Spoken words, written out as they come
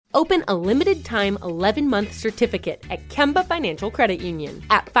Open a limited-time 11-month certificate at Kemba Financial Credit Union.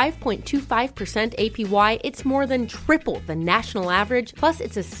 At 5.25% APY, it's more than triple the national average, plus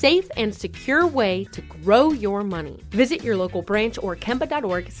it's a safe and secure way to grow your money. Visit your local branch or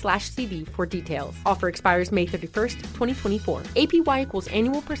kemba.org/CD for details. Offer expires May 31st, 2024. APY equals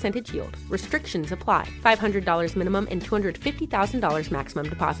annual percentage yield. Restrictions apply. $500 minimum and $250,000 maximum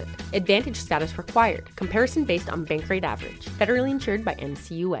deposit. Advantage status required. Comparison based on bank rate average. Federally insured by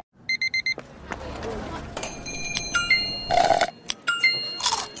NCUA.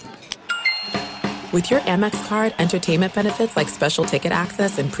 With your Amex card, entertainment benefits like special ticket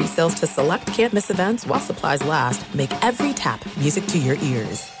access and pre-sales to select can't-miss events while supplies last make every tap music to your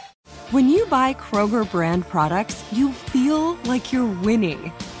ears. When you buy Kroger brand products, you feel like you're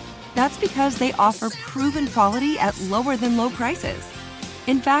winning. That's because they offer proven quality at lower than low prices.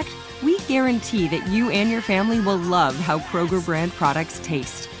 In fact, we guarantee that you and your family will love how Kroger brand products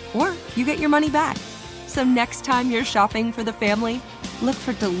taste, or you get your money back. So next time you're shopping for the family, look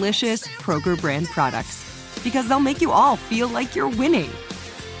for delicious Kroger brand products, because they'll make you all feel like you're winning.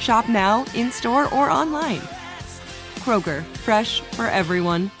 Shop now, in-store, or online. Kroger, fresh for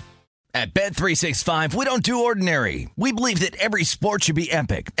everyone. At Bet365, we don't do ordinary. We believe that every sport should be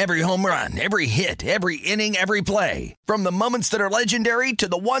epic. Every home run, every hit, every inning, every play. From the moments that are legendary to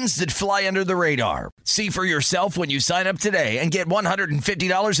the ones that fly under the radar. See for yourself when you sign up today and get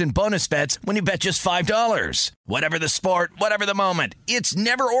 $150 in bonus bets when you bet just $5. Whatever the sport, whatever the moment, it's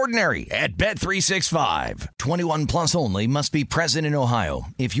never ordinary at Bet365. 21 plus only. Must be present in Ohio.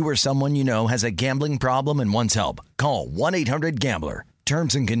 If you or someone you know has a gambling problem and wants help, call 1-800-GAMBLER.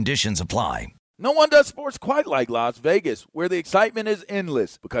 Terms and conditions apply. No one does sports quite like Las Vegas, where the excitement is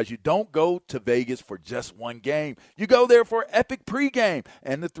endless because you don't go to Vegas for just one game. You go there for epic pregame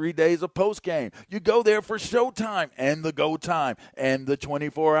and the 3 days of postgame. You go there for showtime and the go time and the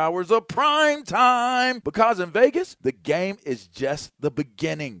 24 hours of prime time. Because in Vegas, the game is just the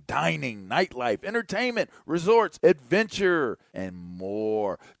beginning. Dining, nightlife, entertainment, resorts, adventure, and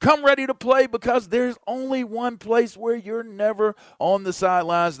more. Come ready to play because there's only one place where you're never on the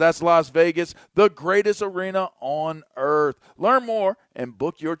sidelines. That's Las Vegas, the greatest arena on earth. Learn more and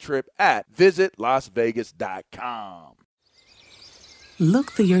book your trip at visitlasvegas.com.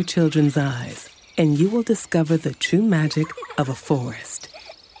 Look through your children's eyes, and you will discover the true magic of a forest.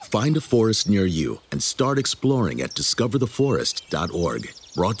 Find a forest near you and start exploring at discovertheforest.org.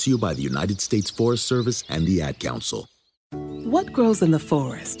 Brought to you by the United States Forest Service and the Ad Council. What grows in the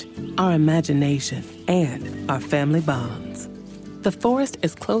forest? Our imagination and our family bonds. The forest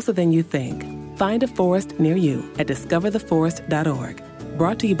is closer than you think. Find a forest near you at discovertheforest.org.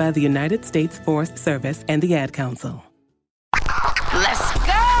 Brought to you by the United States Forest Service and the Ad Council. Let's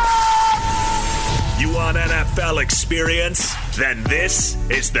go! You want NFL experience? Then this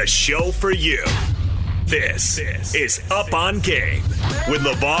is the show for you. This is Up on Game with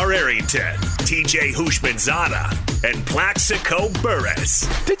LeVar Arrington, TJ Houshmandzadeh, and Plaxico Burress.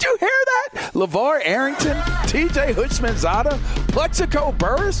 Did you hear that? LeVar Arrington, TJ Houshmandzadeh, Plaxico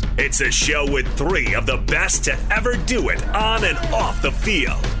Burress? It's a show with three of the best to ever do it on and off the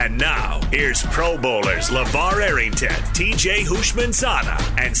field. And now, here's Pro Bowlers LeVar Arrington, TJ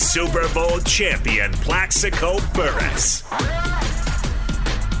Houshmandzadeh, and Super Bowl champion Plaxico Burress.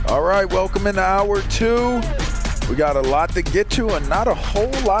 All right, welcome into hour two. We got a lot to get to and not a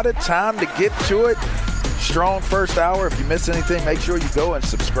whole lot of time to get to it. Strong first hour. If you missed anything, make sure you go and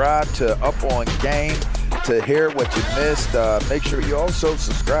subscribe to Up On Game to hear what you missed. Make sure you also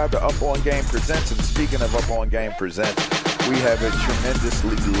subscribe to Up On Game Presents. And speaking of Up On Game Presents, we have a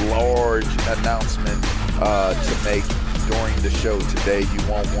tremendously large announcement to make during the show today. You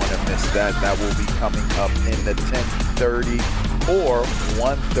won't want to miss that. That will be coming up in the 10:30 or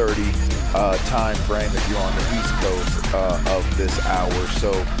 1:30 time frame if you're on the East Coast of this hour.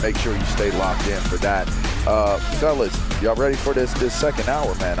 So make sure you stay locked in for that. Fellas, y'all ready for this second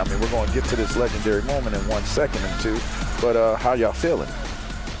hour, man? I mean, we're going to get to this legendary moment in 1 second and two, but how y'all feeling?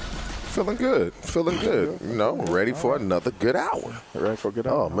 Feeling good. You know, ready for another good hour. Ready for a good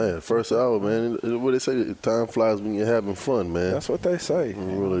hour? Oh, man, first hour, man. What they say, time flies when you're having fun, man. That's what they say. It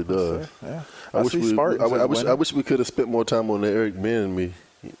really does. Yeah. I wish we could have spent more time on the Eric Bieniemy,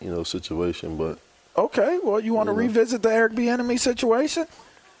 situation, but. Okay, well, you want to revisit the Eric Bieniemy situation?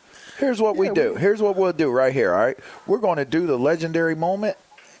 Here's what we do. Here's what we'll do right here, all right? We're going to do the legendary moment,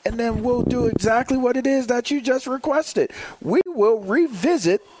 and then we'll do exactly what it is that you just requested. We will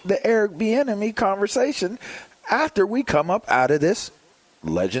revisit the Eric Bieniemy conversation after we come up out of this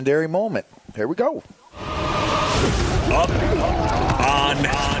legendary moment. Here we go. Up on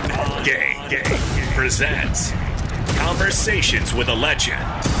Game presents Conversations with a Legend.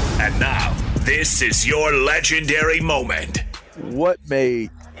 And now, this is your legendary moment. What made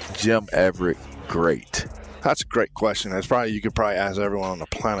Jim Everett great? That's a great question. You could probably ask everyone on the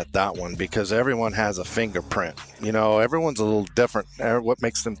planet that one, because everyone has a fingerprint. Everyone's a little different. What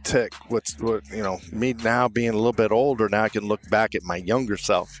makes them tick? Me now being a little bit older, now I can look back at my younger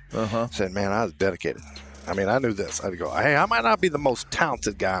self. Said, man, I was dedicated. I mean, I knew this. I'd go, hey, I might not be the most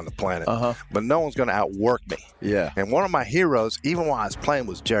talented guy on the planet, but no one's going to outwork me. Yeah. And one of my heroes, even while I was playing,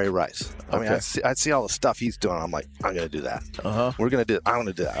 was Jerry Rice. I mean, I'd see all the stuff he's doing. I'm like, I'm going to do that. We're going to do it. I'm going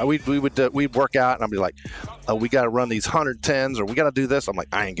to do that. We'd work out, and I'd be like, we got to run these 110s, or we got to do this. I'm like,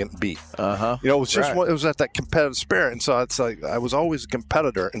 I ain't getting beat. It was just it was at that competitive spirit, and so it's like I was always a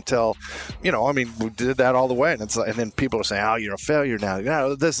competitor until, we did that all the way, and it's like, and then people are saying, oh, you're a failure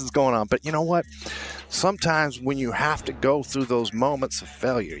now. This is going on, but you know what? Sometimes when you have to go through those moments of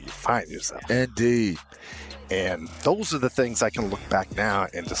failure, you find yourself. Indeed. And those are the things I can look back now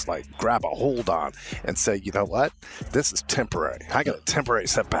and just like grab a hold on and say, you know what? This is temporary. I got a temporary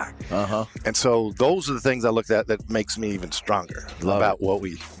setback. And so those are the things I look at that makes me even stronger about what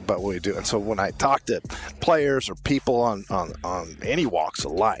we do. And so when I talk to players or people on any walks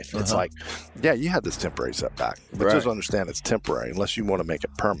of life, it's like, yeah, you had this temporary setback, but just understand it's temporary unless you want to make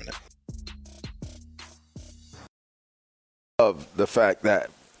it permanent. Of the fact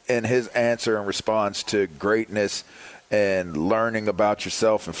that in his answer in response to greatness and learning about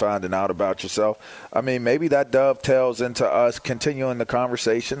yourself and finding out about yourself, I mean, maybe that dovetails into us continuing the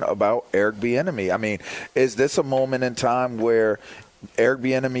conversation about Eric Bieniemy. I mean, is this a moment in time where Eric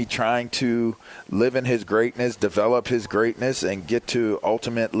Bieniemy trying to live in his greatness, develop his greatness, and get to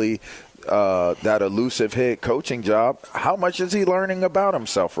ultimately that elusive head coaching job? How much is he learning about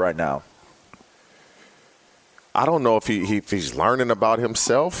himself right now? I don't know if he's learning about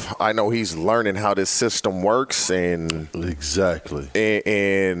himself. I know he's learning how this system works and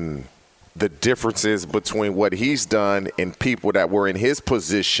and the differences between what he's done and people that were in his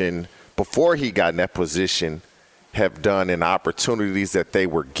position before he got in that position have done and opportunities that they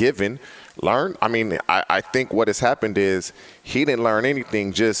were given. Learn. I mean, I think what has happened is he didn't learn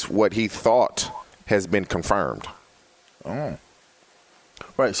anything, just what he thought has been confirmed.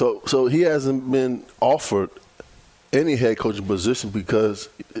 Right. So he hasn't been offered any head coaching position because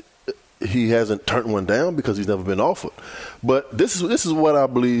he hasn't turned one down because he's never been offered. But this is what I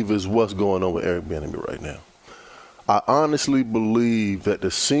believe is what's going on with Eric Bieniemy right now. I honestly believe that the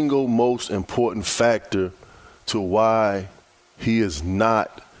single most important factor to why he is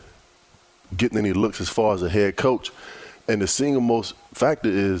not getting any looks as far as a head coach, and the single most factor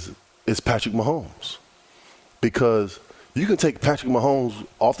is Patrick Mahomes. Because you can take Patrick Mahomes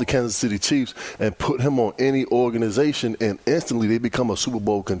off the Kansas City Chiefs and put him on any organization, and instantly they become a Super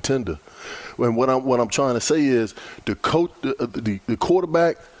Bowl contender. And what I'm trying to say is the coach, the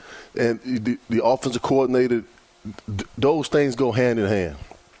quarterback, and the offensive coordinator, those things go hand in hand.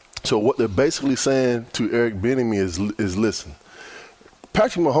 So what they're basically saying to Eric Bieniemy is listen,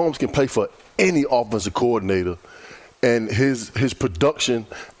 Patrick Mahomes can play for any offensive coordinator, and his production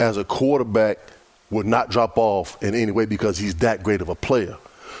as a quarterback would not drop off in any way because he's that great of a player.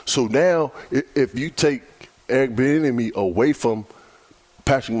 So now, if you take Eric Bieniemy away from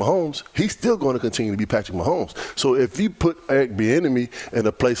Patrick Mahomes, he's still going to continue to be Patrick Mahomes. So if you put Eric Bieniemy in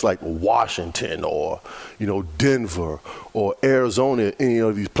a place like Washington or, Denver or Arizona, any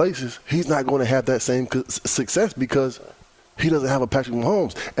of these places, he's not going to have that same success because he doesn't have a Patrick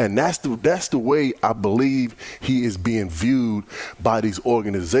Mahomes. And that's the way I believe he is being viewed by these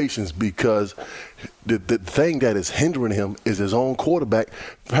organizations, because the thing that is hindering him is his own quarterback,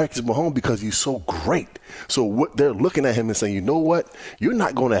 Patrick Mahomes, because he's so great. So what they're looking at him and saying, you know what? You're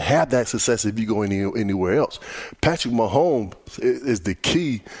not going to have that success if you go anywhere else. Patrick Mahomes is the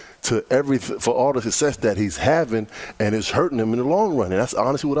key to for all the success that he's having, and it's hurting him in the long run. And that's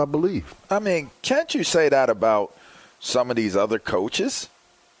honestly what I believe. I mean, can't you say that about some of these other coaches?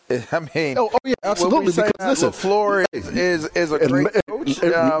 I mean, yeah, absolutely. Because listen, LaFleur is a great coach.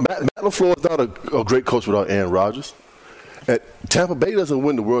 Matt LaFleur is not a great coach without Aaron Rodgers. Tampa Bay doesn't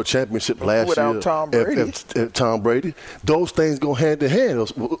win the world championship last year without Tom Brady. If Tom Brady. Those things go hand in hand.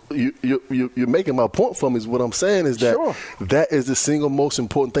 You're making my point for me. Is what I'm saying is that that is the single most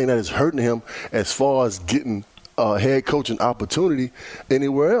important thing that is hurting him as far as getting head coaching opportunity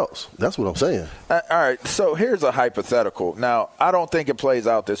anywhere else. That's what I'm saying. All right, so here's a hypothetical. Now, I don't think it plays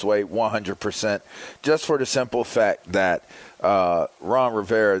out this way 100%, just for the simple fact that Ron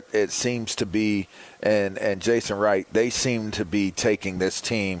Rivera, it seems to be, and Jason Wright, they seem to be taking this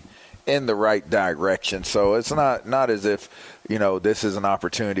team in the right direction. So it's not as if, this is an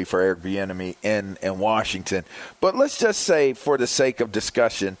opportunity for Eric Bieniemy in Washington. But let's just say, for the sake of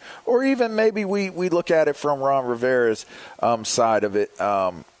discussion, or even maybe we look at it from Ron Rivera's side of it,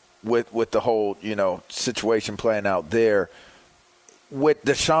 with the whole, situation playing out there. With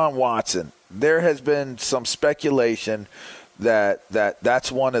Deshaun Watson, there has been some speculation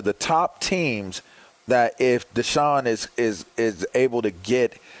that's one of the top teams that if Deshaun is able to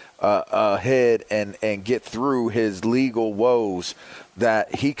get ahead and get through his legal woes,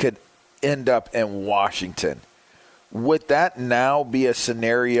 that he could end up in Washington. Would that now be a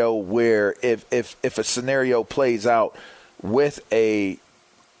scenario where if a scenario plays out with a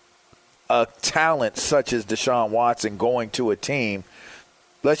talent such as Deshaun Watson going to a team,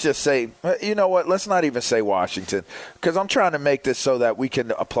 let's just say, you know what, let's not even say Washington, because I'm trying to make this so that we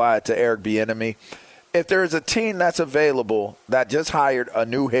can apply it to Eric Bieniemy. If there's a team that's available that just hired a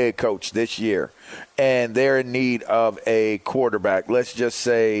new head coach this year and they're in need of a quarterback, let's just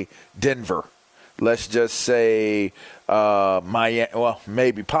say Denver. Let's just say Miami. Well,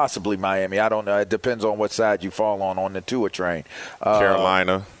 maybe possibly Miami. I don't know. It depends on what side you fall on the Tua train.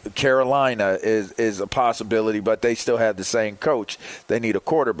 Carolina is a possibility, but they still have the same coach. They need a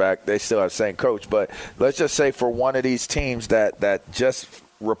quarterback. They still have the same coach. But let's just say for one of these teams that just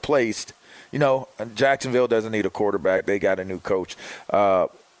replaced, Jacksonville doesn't need a quarterback. They got a new coach. But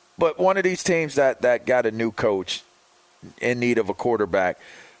one of these teams that got a new coach in need of a quarterback,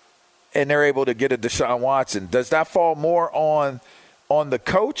 and they're able to get a Deshaun Watson, does that fall more on the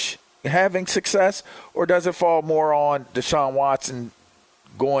coach having success, or does it fall more on Deshaun Watson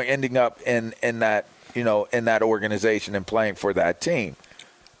ending up in that in that organization and playing for that team?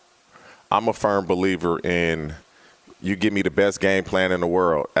 I'm a firm believer in you give me the best game plan in the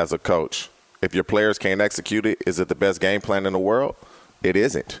world as a coach. If your players can't execute it, is it the best game plan in the world? It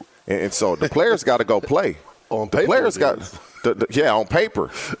isn't. And so the players got to go play. On paper, players got on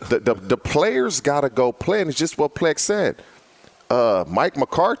paper. The players got to go play, and it's just what Plex said. Mike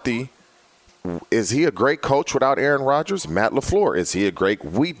McCarthy, is he a great coach without Aaron Rodgers? Matt LaFleur, is he a great?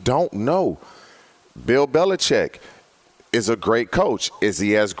 We don't know. Bill Belichick is a great coach. Is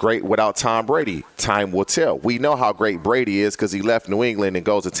he as great without Tom Brady? Time will tell. We know how great Brady is because he left New England and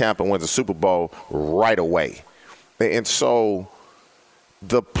goes to Tampa and wins a Super Bowl right away. And so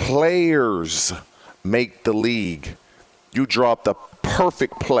the players make the league. You draw up the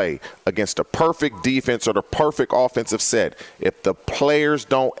perfect play against the perfect defense or the perfect offensive set. If the players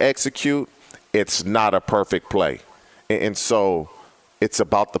don't execute, it's not a perfect play. And so it's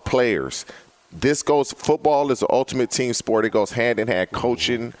about the players. Football is the ultimate team sport. It goes hand in hand.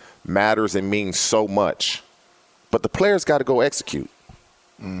 Coaching matters and means so much. But the players got to go execute.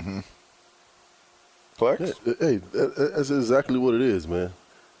 Mm-hmm. Flex? Hey, that's exactly what it is, man.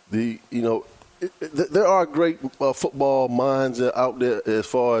 There are great football minds out there as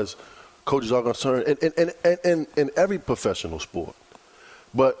far as coaches are concerned, and in every professional sport.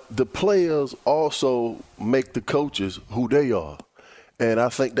 But the players also make the coaches who they are. And I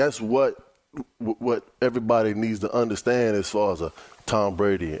think that's what everybody needs to understand as far as a Tom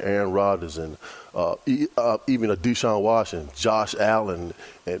Brady, Aaron Rodgers, and even a Deshaun Watson, Josh Allen,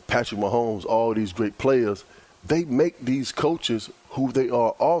 and Patrick Mahomes, all these great players. They make these coaches who they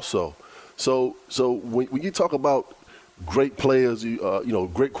are also. So when you talk about great players,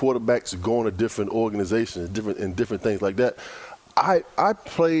 great quarterbacks going to different organizations, different things like that. I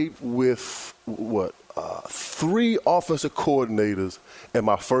played with 3 offensive coordinators in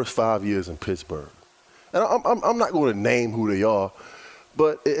my first 5 years in Pittsburgh, and I'm not going to name who they are,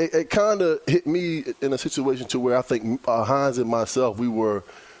 but it kind of hit me in a situation to where I think Hines and myself, we were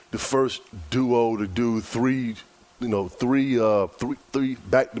the first duo to do three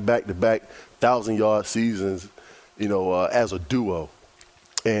back-to-back 1,000-yard seasons, as a duo.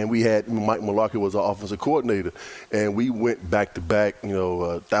 And we had Mike Mularkey was our offensive coordinator, and we went back-to-back,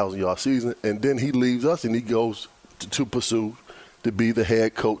 1,000-yard season. And then he leaves us, and he goes to pursue to be the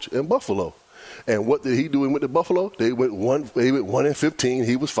head coach in Buffalo. And what did he do? He went to Buffalo. They went 1-15.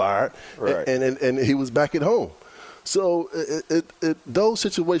 He was fired, right. and he was back at home. So those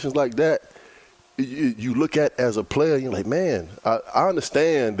situations like that, you look at as a player, you're like, man, I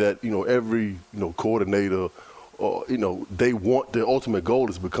understand that every coordinator. Or, they want their ultimate goal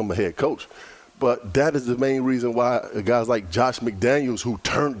is to become a head coach. But that is the main reason why guys like Josh McDaniels, who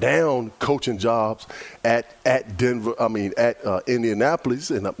turned down coaching jobs at Indianapolis,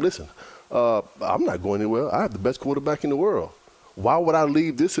 and listen, I'm not going anywhere. I have the best quarterback in the world. Why would I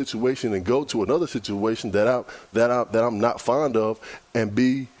leave this situation and go to another situation that I'm not fond of and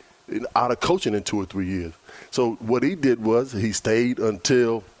be out of coaching in 2 or 3 years? So what he did was he stayed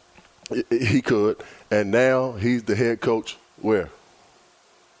until He could. And now he's the head coach where?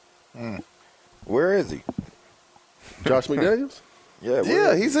 Where is he? Josh McDaniels?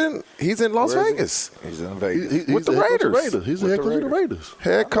 Yeah, he's in Las Vegas. He's in Vegas. With the Raiders. He's the head coach of the Raiders.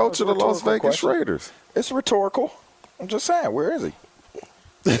 Head coach of the Las Vegas Raiders. It's rhetorical. I'm just saying, where is he?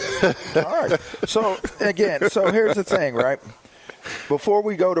 All right. So, again, here's the thing, right? Before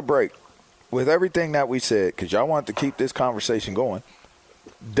we go to break, with everything that we said, because y'all want to keep this conversation going,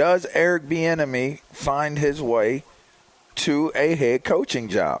 does Eric Bieniemy find his way to a head coaching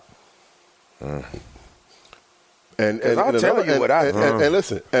job? And I'll tell you what I think. And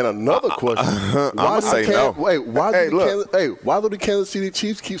listen, and another question. Why do the Kansas City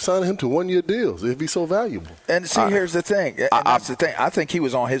Chiefs keep signing him to one-year deals if he's so valuable? And see, here's the thing. That's the thing. I think he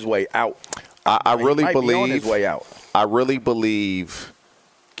was on his way out. I really believe be on his way out. I really believe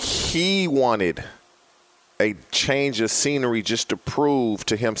he wanted a change of scenery just to prove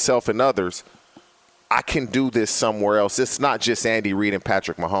to himself and others, I can do this somewhere else. It's not just Andy Reid and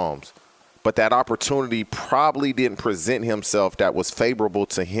Patrick Mahomes. But that opportunity probably didn't present himself that was favorable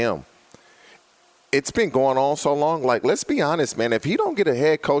to him. It's been going on so long. Like, let's be honest, man. If he don't get a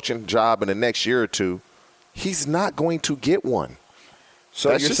head coaching job in the next year or two, he's not going to get one.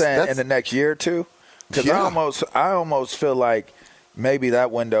 So you're saying in the next year or two? Because I almost feel like maybe that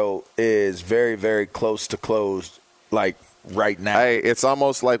window is very, very close to closed, like right now. Hey, it's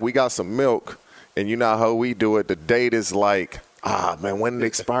almost like we got some milk, and you know how we do it. The date is like, man, when it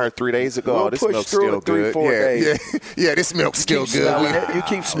expired 3 days ago, this milk's still good. 3-4 days. Yeah, this milk's still good. You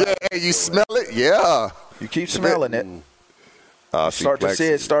keep smelling it. Yeah, you smell it? Yeah. You keep smelling it. To see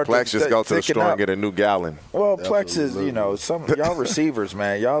it start Plex to just go to the store and get a new gallon. Well, Plex is, some y'all receivers,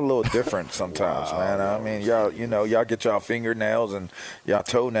 man, y'all a little different sometimes, man. I mean, y'all get y'all fingernails and y'all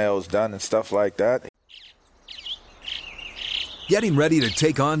toenails done and stuff like that. Getting ready to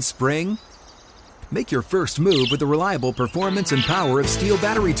take on spring? Make your first move with the reliable performance and power of Steel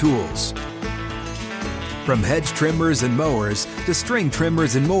battery tools. From hedge trimmers and mowers to string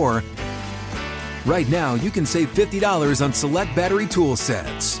trimmers and more, right now you can save $50 on select battery tool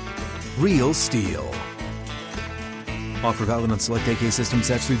sets. Real Steel. Offer valid on select AK system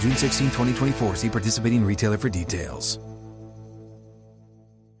sets through June 16, 2024. See participating retailer for details.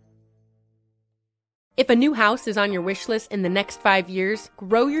 If a new house is on your wish list in the next 5 years,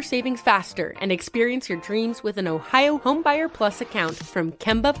 grow your savings faster and experience your dreams with an Ohio Homebuyer Plus account from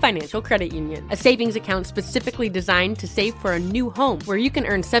Kemba Financial Credit Union. A savings account specifically designed to save for a new home where you can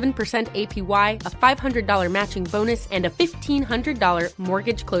earn 7% APY, a $500 matching bonus, and a $1,500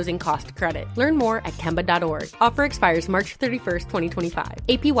 mortgage closing cost credit. Learn more at Kemba.org. Offer expires March 31st, 2025.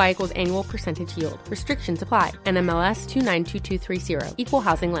 APY equals annual percentage yield. Restrictions apply. NMLS 292230. Equal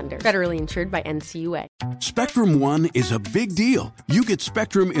housing lender. Federally insured by NCUA. Spectrum One is a big deal. You get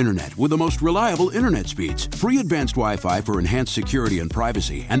Spectrum Internet with the most reliable internet speeds, free advanced Wi-Fi for enhanced security and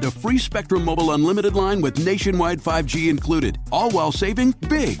privacy, and a free Spectrum Mobile Unlimited line with nationwide 5G included, all while saving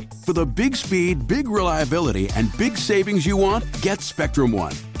big. For the big speed, big reliability, and big savings you want, get Spectrum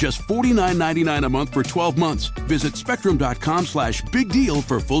One. Just $49.99 a month for 12 months. Visit spectrum.com/big deal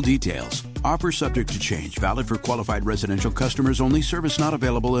for full details. Offer subject to change. Valid for qualified residential customers only. Service not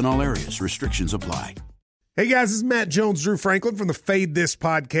available in all areas. Restrictions apply. Hey guys, this is Matt Jones, Drew Franklin from the Fade This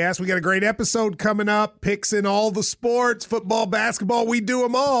podcast. We got a great episode coming up. Picks in all the sports, football, basketball, we do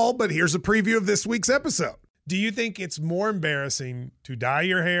them all. But here's a preview of this week's episode. Do you think it's more embarrassing to dye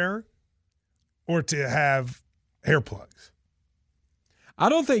your hair or to have hair plugs? I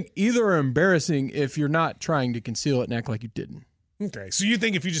don't think either are embarrassing if you're not trying to conceal it and act like you didn't. Okay, so you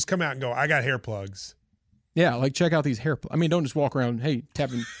think if you just come out and go, I got hair plugs. Yeah, like check out these hair plugs. I mean, don't just walk around, hey,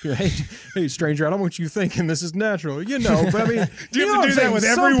 tapping, hey, stranger, I don't want you thinking this is natural. But I mean, do you have to do that with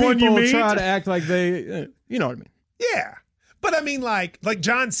everyone you meet? Try to act like they, you know what I mean? Yeah, but I mean, like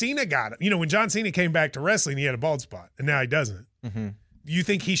John Cena got it. When John Cena came back to wrestling, he had a bald spot, and now he doesn't. Mm-hmm. You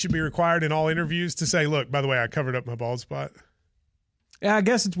think he should be required in all interviews to say, look, by the way, I covered up my bald spot? Yeah, I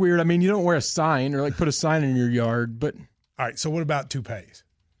guess it's weird. I mean, you don't wear a sign or put a sign in your yard, but. All right, so what about toupees?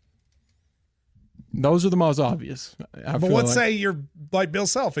 Those are the most obvious. But let's say you're like Bill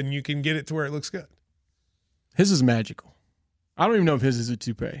Self and you can get it to where it looks good. His is magical. I don't even know if his is a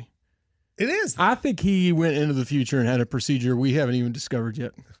toupee. It is. I think he went into the future and had a procedure we haven't even discovered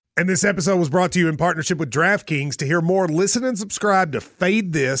yet. And this episode was brought to you in partnership with DraftKings. To hear more, listen and subscribe to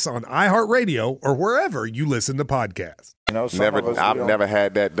Fade This on iHeartRadio or wherever you listen to podcasts. I've never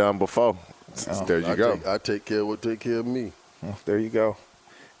had that done before. There you go. I take care of what take care of me. Well, there you go.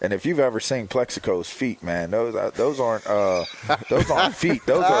 And if you've ever seen Plexico's feet, man, those aren't feet.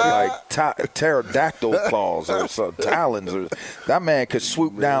 Those are like pterodactyl claws or talons. That man could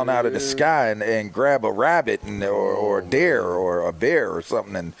swoop down out of the sky and grab a rabbit or a deer or a bear or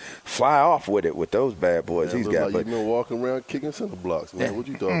something and fly off with it with those bad boys he's got. You've been walking around kicking center blocks, man. What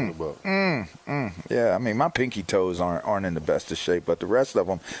you talking about? Yeah, I mean, my pinky toes aren't in the best of shape, but the rest of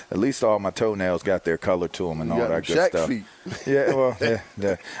them, at least all my toenails got their color to them and all that good stuff. Feet. Yeah, well, yeah.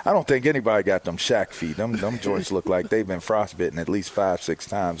 I don't think anybody got them Shaq feet. Them joints look like they've been frostbitten at least 5-6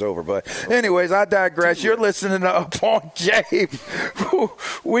 times over. But anyways, I digress. You're listening to Up on Game.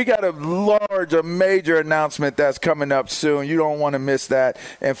 We got a major announcement that's coming up soon. You don't want to miss that.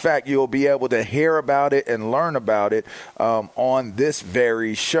 In fact, you'll be able to hear about it and learn about it on this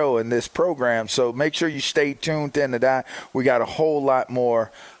very show and this program. So make sure you stay tuned into that. We got a whole lot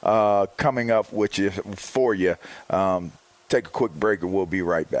more coming up for you. Take a quick break and we'll be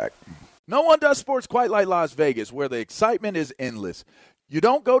right back. No one does sports quite like Las Vegas, where the excitement is endless. You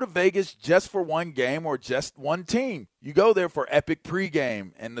don't go to Vegas just for one game or just one team. You go there for epic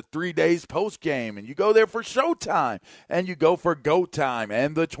pregame and the 3 days postgame, and you go there for showtime, and you go for go time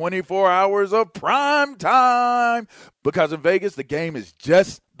and the 24 hours of prime time. Because in Vegas, the game is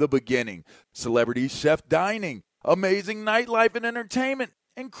just the beginning. Celebrity chef dining, amazing nightlife and entertainment,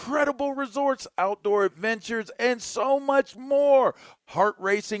 incredible resorts, outdoor adventures, and so much more.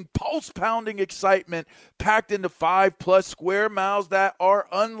 Heart-racing, pulse-pounding excitement packed into 5+ square miles that are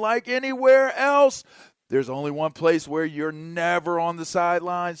unlike anywhere else. There's only one place where you're never on the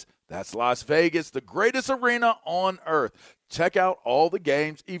sidelines. That's Las Vegas, the greatest arena on earth. Check out all the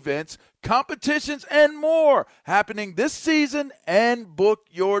games, events, competitions, and more happening this season, and book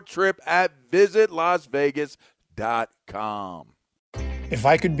your trip at visitlasvegas.com. If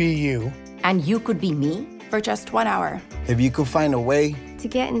I could be you. And you could be me for just 1 hour. If you could find a way to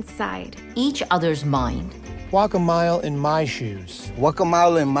get inside each other's mind. Walk a mile in my shoes. Walk a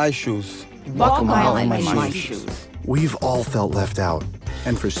mile in my shoes. Walk a mile in my shoes. We've all felt left out.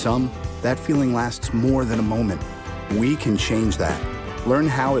 And for some, that feeling lasts more than a moment. We can change that. Learn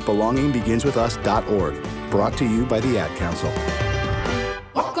how at belongingbeginswithus.org. Brought to you by the Ad Council.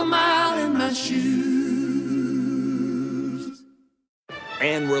 Walk a mile in my shoes.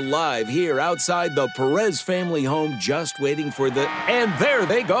 And we're live here outside the Perez family home, just waiting for and there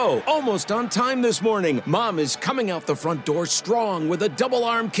they go. Almost on time this morning. Mom is coming out the front door strong with a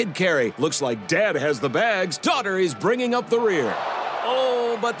double-arm kid carry. Looks like Dad has the bags. Daughter is bringing up the rear.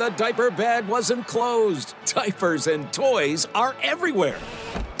 Oh, but the diaper bag wasn't closed. Diapers and toys are everywhere.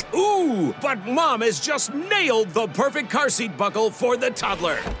 Ooh, but Mom has just nailed the perfect car seat buckle for the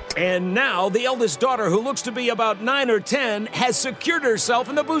toddler. And now the eldest daughter, who looks to be about 9 or 10, has secured herself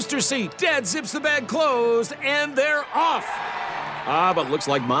in the booster seat. Dad zips the bag closed, and they're off. But looks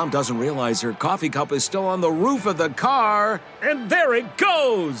like Mom doesn't realize her coffee cup is still on the roof of the car. And there it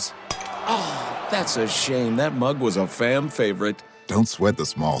goes. Oh, that's a shame. That mug was a fam favorite. Don't sweat the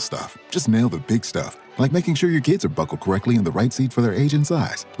small stuff. Just nail the big stuff. Like making sure your kids are buckled correctly in the right seat for their age and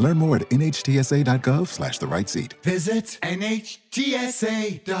size. Learn more at nhtsa.gov/the right seat. Visit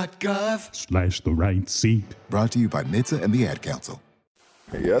nhtsa.gov/the right seat. Brought to you by NHTSA and the Ad Council.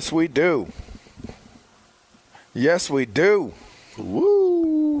 Yes, we do. Yes, we do.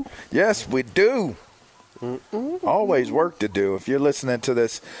 Woo. Yes, we do. Always work to do. If you're listening to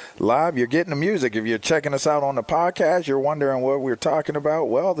this live, you're getting the music. If you're checking us out on the podcast, you're wondering what we're talking about.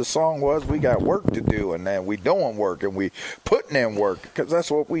 Well, the song was "We Got Work to Do," and then we doing work and we putting in work, because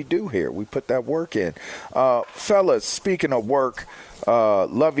that's what we do here. We put that work in. Fellas, speaking of work,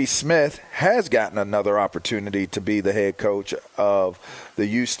 Lovie Smith has gotten another opportunity to be the head coach of the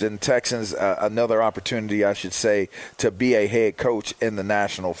Houston Texans, another opportunity, I should say, to be a head coach in the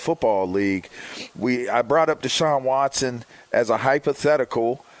National Football League. I brought up Deshaun Watson as a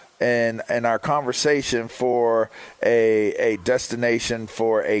hypothetical in our conversation for a destination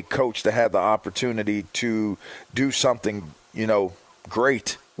for a coach to have the opportunity to do something,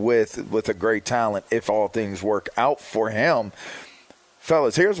 great with a great talent if all things work out for him.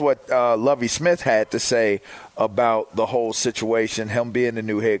 Fellas, here's what Lovie Smith had to say about the whole situation, him being the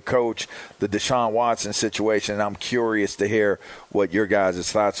new head coach, the Deshaun Watson situation. I'm curious to hear what your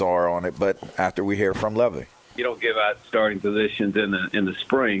guys' thoughts are on it, but after we hear from Lovie. You don't give out starting positions in the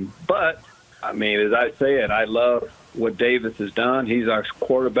spring, but, I mean, as I said, I love what Davis has done. He's our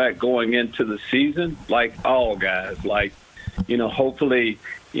quarterback going into the season, like all guys. Hopefully,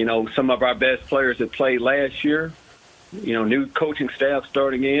 some of our best players that played last year, new coaching staff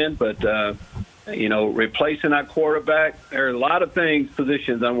starting in, but, replacing our quarterback, there are a lot of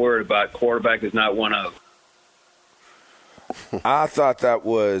positions I'm worried about. Quarterback is not one of them. I thought that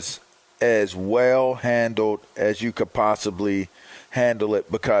was as well handled as you could possibly handle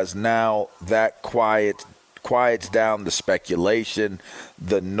it, because now that quiets down the speculation,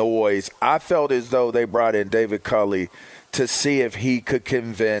 the noise. I felt as though they brought in David Culley to see if he could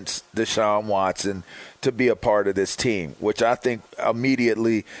convince Deshaun Watson to be a part of this team, which I think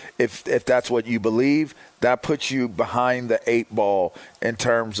immediately, if that's what you believe, that puts you behind the 8 ball in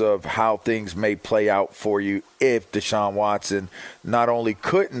terms of how things may play out for you if Deshaun Watson not only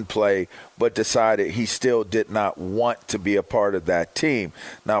couldn't play, but decided he still did not want to be a part of that team.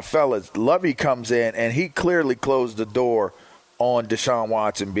 Now, fellas, Lovie comes in, and he clearly closed the door on Deshaun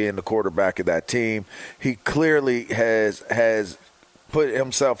Watson being the quarterback of that team. He clearly has put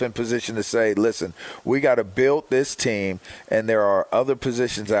himself in position to say, listen, we got to build this team, and there are other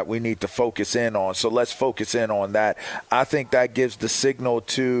positions that we need to focus in on, so let's focus in on that. I think that gives the signal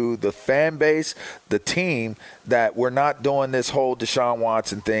to the fan base, the team, that we're not doing this whole Deshaun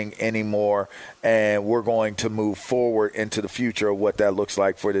Watson thing anymore, and we're going to move forward into the future of what that looks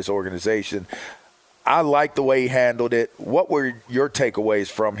like for this organization. I like the way he handled it. What were your takeaways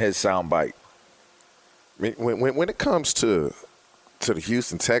from his soundbite? When it comes to the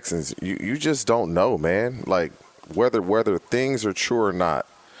Houston Texans, you just don't know, man. Like, whether things are true or not.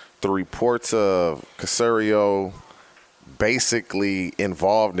 The reports of Caserio basically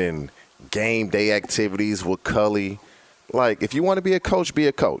involved in game day activities with Culley. Like, if you want to be a coach, be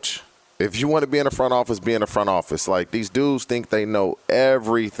a coach. If you want to be in the front office, be in the front office. Like, these dudes think they know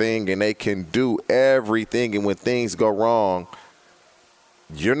everything and they can do everything. And when things go wrong,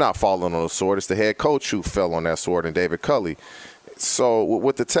 you're not falling on the sword. It's the head coach who fell on that sword, and David Culley. So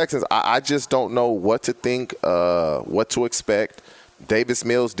with the Texans, I just don't know what to think, what to expect. Davis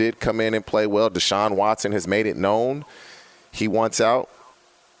Mills did come in and play well. Deshaun Watson has made it known he wants out.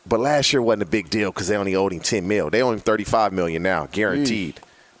 But last year wasn't a big deal because they only owed him $10 million. They owe him $35 million now, guaranteed.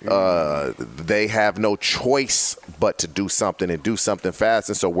 They have no choice but to do something and do something fast.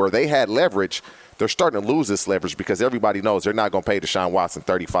 And so where they had leverage, they're starting to lose this leverage because everybody knows they're not going to pay Deshaun Watson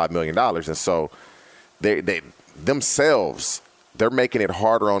 $35 million. And so they themselves, they're making it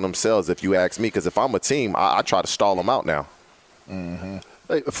harder on themselves, if you ask me, because if I'm a team, I try to stall them out now. Mm-hmm.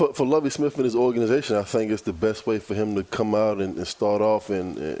 Hey, for Lovie Smith and his organization, I think it's the best way for him to come out and start off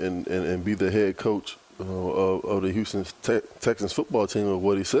and be the head coach of the Houston Texans football team of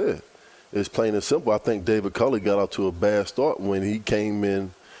what he said. It's plain and simple. I think David Culley got out to a bad start when he came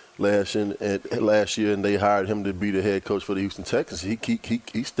in last year and they hired him to be the head coach for the Houston Texans.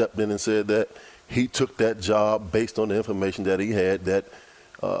 He stepped in and said that he took that job based on the information that he had that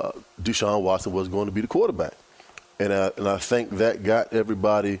Deshaun Watson was going to be the quarterback. And I think that got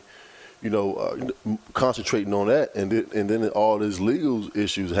everybody, concentrating on that. And then all these legal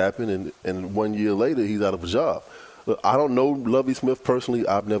issues happened, and 1 year later he's out of a job. Look, I don't know Lovie Smith personally.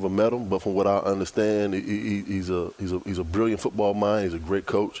 I've never met him, but from what I understand, he's a brilliant football mind. He's a great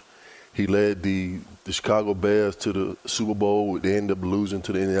coach. He led the Chicago Bears to the Super Bowl. They ended up losing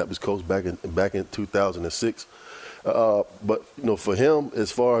to the Indianapolis Colts back in 2006. But for him,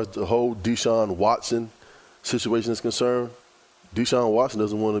 as far as the whole Deshaun Watson situation is concerned, Deshaun Watson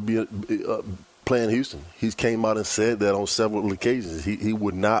doesn't want to be playing Houston. He's came out and said that on several occasions. He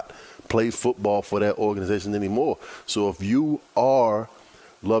would not play football for that organization anymore. So if you are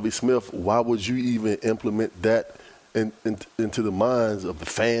Lovie Smith, why would you even implement that into the minds of the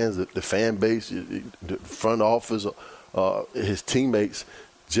fans, the fan base, the front office, his teammates?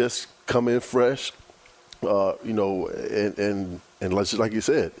 Just come in fresh, and just like you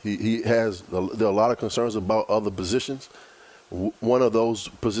said, there are a lot of concerns about other positions. One of those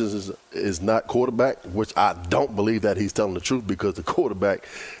positions is not quarterback, which I don't believe that he's telling the truth, because the quarterback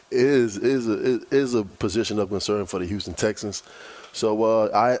is a position of concern for the Houston Texans. So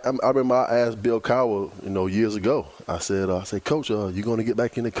I remember I asked Bill Cowher, years ago. I said, Coach, you're going to get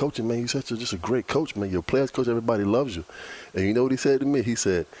back into coaching, man. You're just a great coach, man. You're a players coach. Everybody loves you. And you know what he said to me? He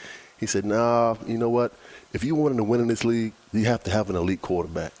said, nah, you know what? If you wanted to win in this league, you have to have an elite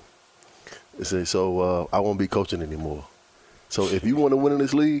quarterback. He said, so I won't be coaching anymore. So if you want to win in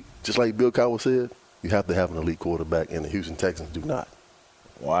this league, just like Bill Cowher said, you have to have an elite quarterback, and the Houston Texans do not.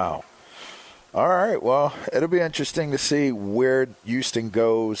 Wow. All right. Well, it'll be interesting to see where Houston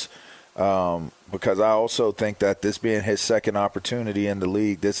goes, because I also think that this being his second opportunity in the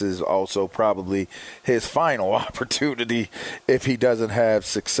league, this is also probably his final opportunity if he doesn't have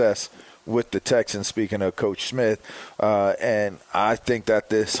success with the Texans, speaking of Coach Smith. And I think that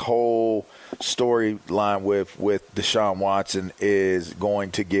this whole storyline with Deshaun Watson is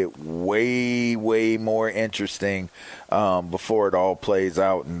going to get way, way more interesting before it all plays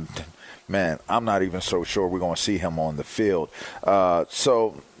out. And man, I'm not even so sure we're going to see him on the field.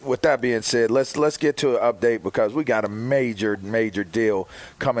 So with that being said, let's get to an update because we got a major deal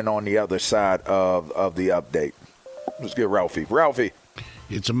coming on the other side of the update. Let's get Ralphie. Ralphie.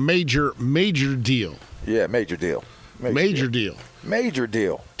 It's a major deal. Yeah, major deal. Major deal. Major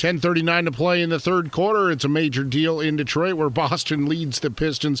deal. 10:39 to play in the third quarter. It's a major deal in Detroit where Boston leads the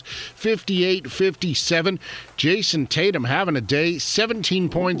Pistons 58-57. Jason Tatum having a day, 17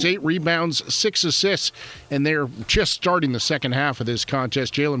 points, 8 rebounds, 6 assists, and they're just starting the second half of this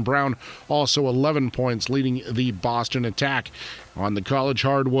contest. Jaylen Brown also 11 points leading the Boston attack. On the college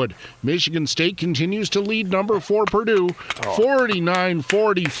hardwood, Michigan State continues to lead number 4 Purdue,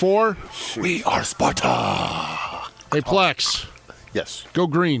 49-44. We are Sparta. Hey, Plex. Yes. Go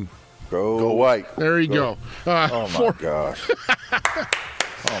green. Go white. There you go. Oh, my gosh.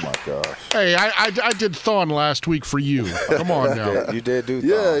 Oh, my gosh. Hey, I did Thon last week for you. Come on now. You did do Thon.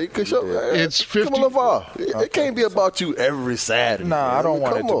 Yeah, you can show. It's 50. Come on, LeVar. It can't be about you every Saturday. No, I don't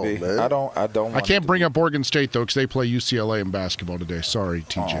want it to be. Man. I don't want I can't bring up Oregon State, though, because they play UCLA in basketball today. Sorry,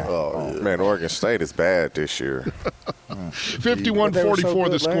 TJ. Oh, man, Oregon State is bad this year.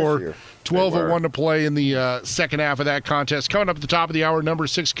 51-44 the score. 12:01 to play in the second half of that contest. Coming up at the top of the hour, number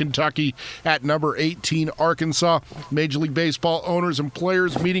 6 Kentucky at number 18 Arkansas. Major League Baseball owners and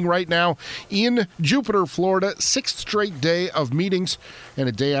players meeting right now in Jupiter, Florida. 6th straight day of meetings, and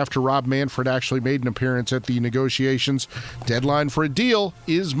a day after Rob Manfred actually made an appearance at the negotiations. Deadline for a deal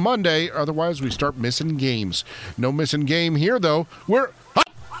is Monday. Otherwise, we start missing games. No missing game here, though. We're up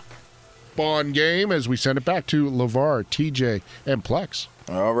on game as we send it back to LeVar, TJ, and Plex.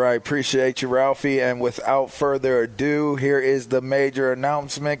 All right, appreciate you, Ralphie. And without further ado, here is the major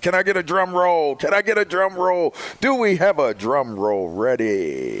announcement. Can I get a drum roll? Can I get a drum roll? Do we have a drum roll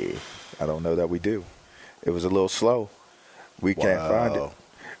ready? I don't know that we do. It was a little slow. We can't find it.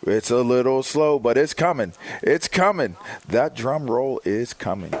 It's a little slow, but it's coming. It's coming. That drum roll is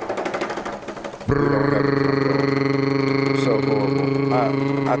coming. So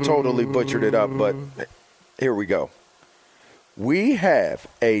horrible. I totally butchered it up, but here we go. We have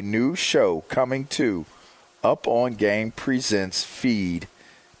a new show coming to Up On Game Presents feed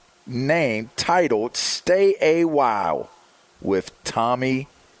titled Stay a While with Tommy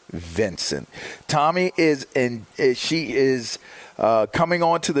Vincent. Tommy is coming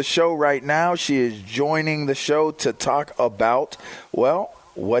on to the show right now. She is joining the show to talk about,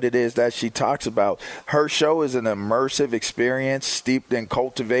 what it is that she talks about. Her show is an immersive experience steeped in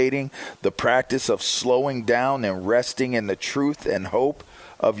cultivating the practice of slowing down and resting in the truth and hope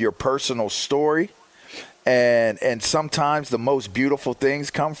of your personal story. And sometimes the most beautiful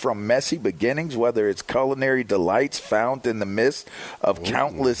things come from messy beginnings, whether it's culinary delights found in the midst of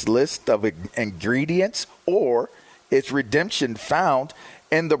countless lists of ingredients, or it's redemption found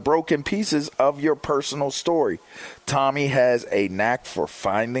in the broken pieces of your personal story. Tommy has a knack for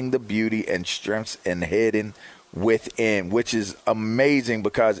finding the beauty and strengths hidden within, which is amazing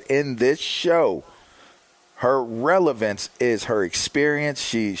because in this show, her relevance is her experience.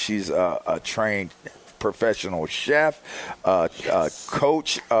 She's a trained professional chef,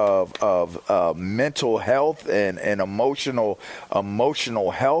 coach of mental health and emotional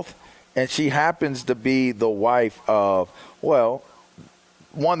health, and she happens to be the wife of,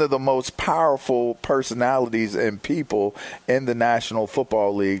 one of the most powerful personalities and people in the National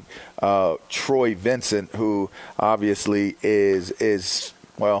Football League, Troy Vincent, who obviously is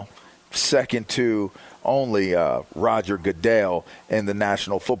second to only Roger Goodell in the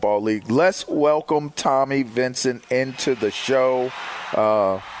National Football League. Let's welcome Tommy Vincent into the show.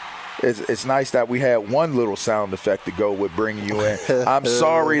 It's nice that we had one little sound effect to go with bringing you in. I'm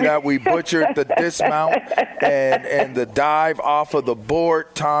sorry that we butchered the dismount and the dive off of the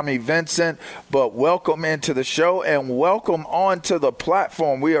board, Tommy Vincent, but welcome into the show and welcome onto the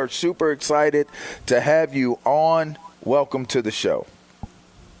platform. We are super excited to have you on. Welcome to the show.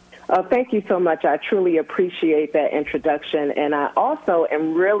 Thank you so much. I truly appreciate that introduction, and I also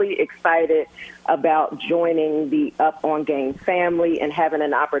am really excited about joining the Up On Game family and having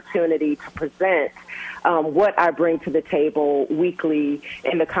an opportunity to present what I bring to the table weekly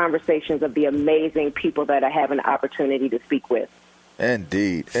in the conversations of the amazing people that I have an opportunity to speak with.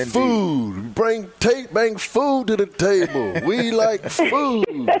 Indeed. Food. Bring food to the table. We like food.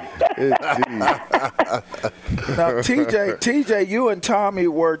 Now, TJ, you and Tommy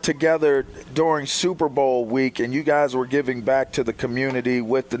were together during Super Bowl week, and you guys were giving back to the community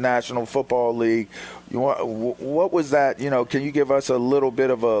with the National Football League. What was that? Can you give us a little bit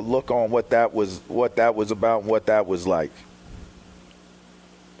of a look on what that was about and what that was like?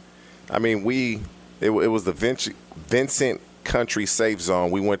 I mean, it was the Vincent Country Safe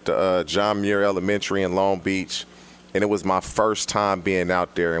Zone. We went to John Muir Elementary in Long Beach, and it was my first time being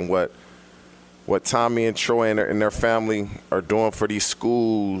out there. And what Tommy and Troy and their family are doing for these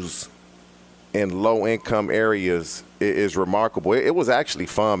schools in low-income areas is remarkable. It was actually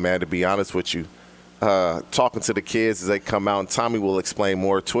fun, man, to be honest with you. Talking to the kids as they come out, and Tommy will explain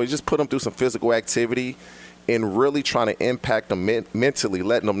more to it. Just put them through some physical activity and really trying to impact them mentally,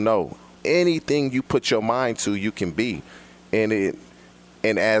 letting them know anything you put your mind to, you can be. And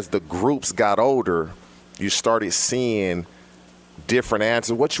as the groups got older, you started seeing different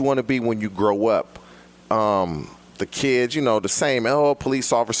answers. What you want to be when you grow up. The kids, the same,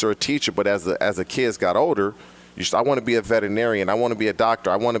 police officer or teacher, but as the kids got older, I want to be a veterinarian, I want to be a doctor,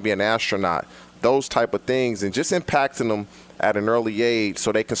 I want to be an astronaut, those type of things, and just impacting them at an early age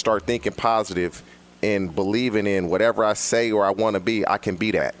so they can start thinking positive and believing in whatever I say or I want to be, I can be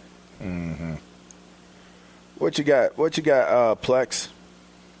that. Mm-hmm. What you got, Plex?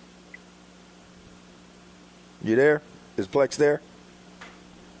 You there? Is Plex there?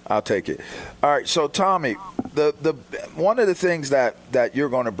 I'll take it. All right, so Tommy, the one of the things that you're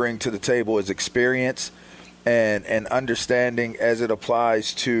going to bring to the table is experience and understanding as it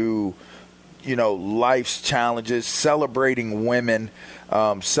applies to, life's challenges, celebrating women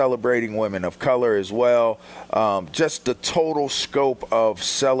of color as well, just the total scope of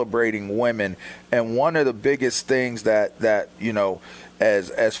celebrating women. And one of the biggest things that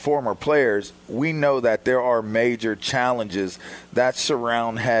as former players, we know that there are major challenges that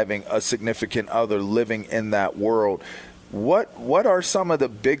surround having a significant other living in that world. What are some of the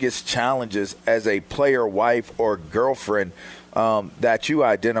biggest challenges as a player, wife, or girlfriend that you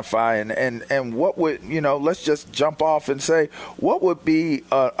identify? And what would, let's just jump off and say, what would be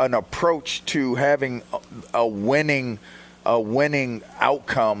an approach to having a winning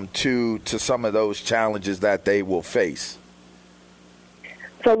outcome to some of those challenges that they will face?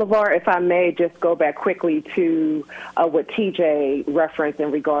 So, LeVar, if I may just go back quickly to what TJ referenced in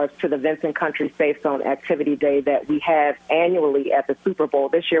regards to the Vincent Country Safe Zone Activity Day that we have annually at the Super Bowl.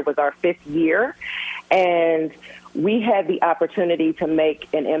 This year was our 5th year, and we had the opportunity to make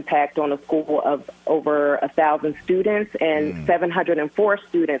an impact on a school of over 1,000 students, and 704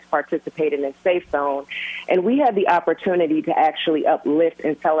 students participated in Safe Zone. And we had the opportunity to actually uplift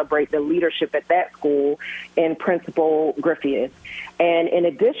and celebrate the leadership at that school in Principal Griffius. And in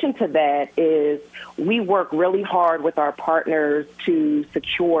addition to that is we work really hard with our partners to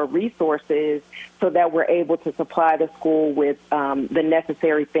secure resources so that we're able to supply the school with the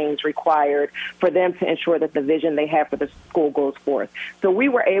necessary things required for them to ensure that the vision they have for the school goes forth. So we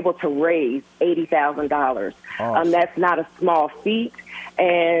were able to raise $80,000. Awesome. That's not a small feat.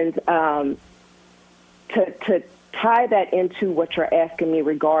 And to tie that into what you're asking me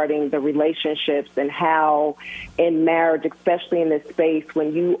regarding the relationships and how in marriage, especially in this space,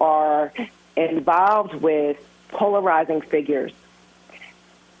 when you are involved with polarizing figures,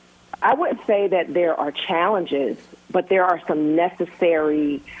 I wouldn't say that there are challenges, but there are some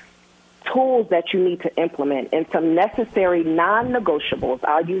necessary tools that you need to implement and some necessary non-negotiables.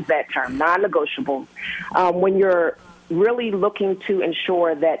 I'll use that term, non-negotiables, when you're really looking to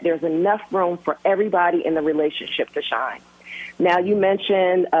ensure that there's enough room for everybody in the relationship to shine. Now, you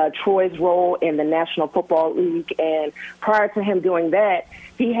mentioned Troy's role in the National Football League, and prior to him doing that,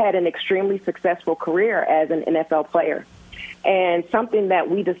 he had an extremely successful career as an NFL player. And something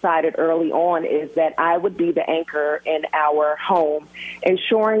that we decided early on is that I would be the anchor in our home,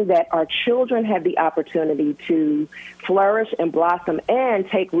 ensuring that our children had the opportunity to flourish and blossom and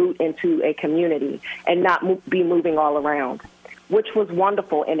take root into a community and not be moving all around, which was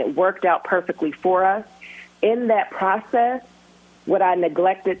wonderful, and it worked out perfectly for us. In that process, what I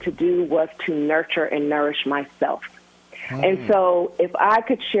neglected to do was to nurture and nourish myself. And so if I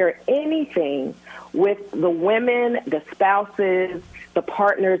could share anything with the women, the spouses, the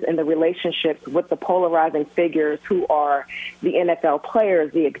partners, and the relationships with the polarizing figures who are the NFL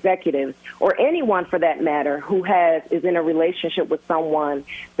players, the executives, or anyone for that matter who is in a relationship with someone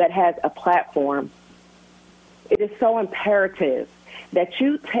that has a platform, it is so imperative that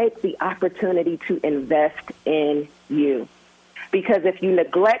you take the opportunity to invest in you. Because if you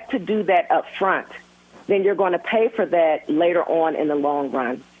neglect to do that up front, then you're going to pay for that later on in the long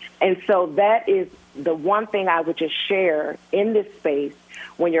run. And so that is the one thing I would just share in this space.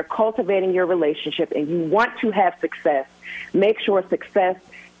 When you're cultivating your relationship and you want to have success, make sure success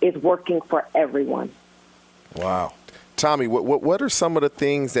is working for everyone. Wow. Tommy, what are some of the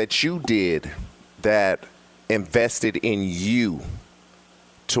things that you did that invested in you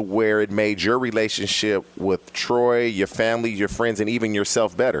to where it made your relationship with Troy, your family, your friends, and even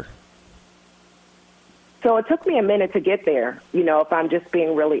yourself better? So it took me a minute to get there, if I'm just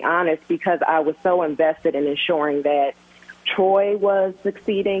being really honest, because I was so invested in ensuring that Troy was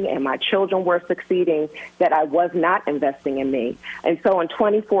succeeding and my children were succeeding that I was not investing in me. And so in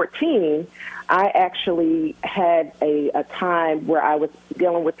 2014, I actually had a time where I was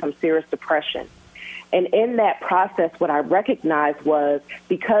dealing with some serious depression. And in that process, what I recognized was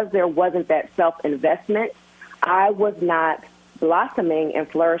because there wasn't that self-investment, I was not blossoming and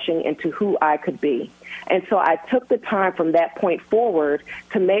flourishing into who I could be. And so I took the time from that point forward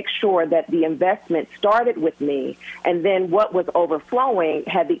to make sure that the investment started with me, and then what was overflowing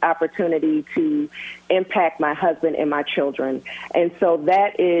had the opportunity to impact my husband and my children. And so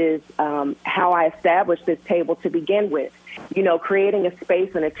that is how I established this table to begin with. Creating a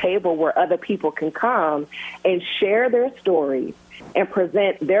space and a table where other people can come and share their stories and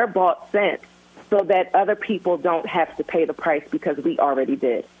present their bought cents so that other people don't have to pay the price because we already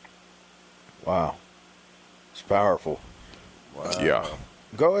did. Wow. It's powerful. Wow. Yeah.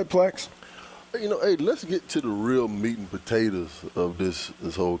 Go ahead, Plex. Hey, let's get to the real meat and potatoes of this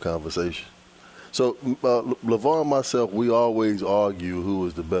whole conversation. So, LeVar and myself, we always argue who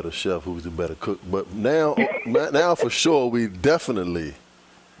is the better chef, who's the better cook. But now for sure, we definitely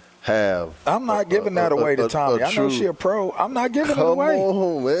have. I'm not giving that away to Tommy. I know she a pro. I'm not giving it away. Come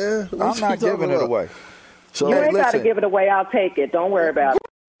on, man. I'm not giving it away. So you ain't got to give it away. I'll take it. Don't worry about it.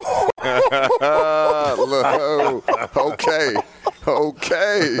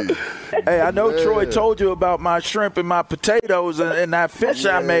 Okay. Hey, I know Troy told you about my shrimp and my potatoes and that fish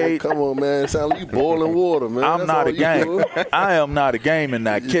I made. Come on, man. It sounds like you boiling water, man. I'm not a game. I am not a game in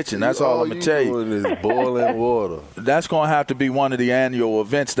that kitchen. That's all I'm going to tell you. Is boiling water. That's going to have to be one of the annual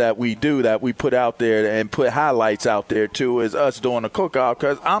events that we do, that we put out there and put highlights out there, too, is us doing a cook-off,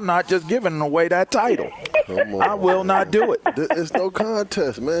 because I'm not just giving away that title. I will not do it. It's no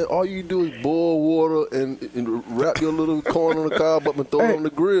contest, man. All you do is boil water and wrap your little corn on the cob up and throw it on the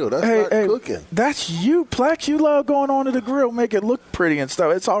grill. That's not cooking. That's you, Plex. You love going on to the grill, make it look pretty and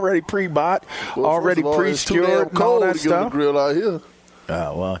stuff. It's already pre-bought, already pre-cured, and all that stuff. The grill out here.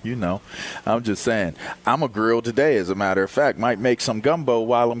 Well, I'm just saying. I'm a grill today, as a matter of fact. Might make some gumbo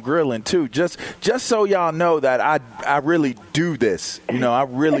while I'm grilling, too. Just so y'all know that I really do this. I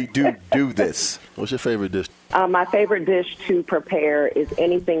really do this. What's your favorite dish? My favorite dish to prepare is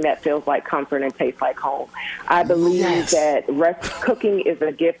anything that feels like comfort and tastes like home. I believe that cooking is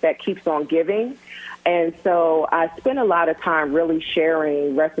a gift that keeps on giving. And so I spend a lot of time really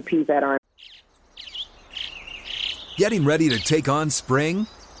sharing recipes that are. Getting ready to take on spring?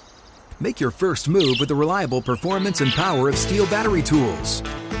 Make your first move with the reliable performance and power of Steel battery tools.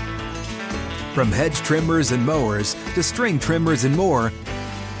 From hedge trimmers and mowers to string trimmers and more,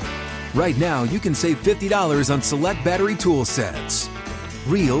 right now you can save $50 on select battery tool sets.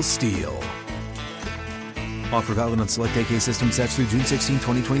 Real Steel. Offer valid on select AK system sets through June 16,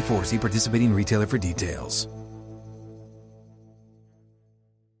 2024. See participating retailer for details.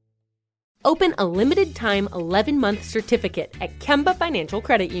 Open a limited-time 11-month certificate at Kemba Financial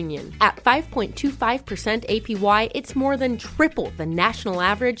Credit Union. At 5.25% APY, it's more than triple the national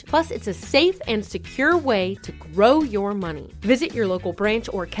average, plus it's a safe and secure way to grow your money. Visit your local branch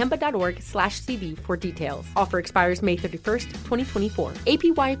or kemba.org/CD for details. Offer expires May 31st, 2024.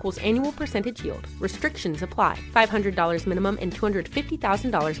 APY equals annual percentage yield. Restrictions apply. $500 minimum and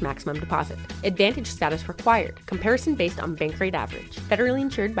 $250,000 maximum deposit. Advantage status required. Comparison based on bank rate average. Federally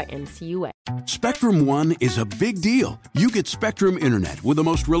insured by NCUA. Spectrum One is a big deal. You get Spectrum Internet with the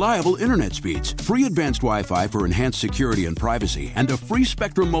most reliable internet speeds, free advanced Wi-Fi for enhanced security and privacy, and a free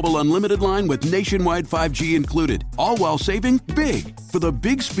Spectrum Mobile Unlimited line with nationwide 5G included, all while saving big. For the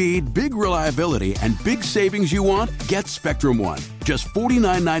big speed, big reliability, and big savings you want, get Spectrum One. Just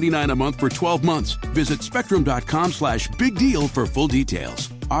 $49.99 a month for 12 months. Visit spectrum.com/big deal for full details.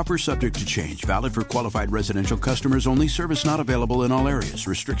 Offer subject to change. Valid for qualified residential customers only. Service not available in all areas.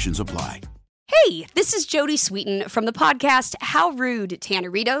 Restrictions apply. Hey, this is Jodie Sweetin from the podcast How Rude,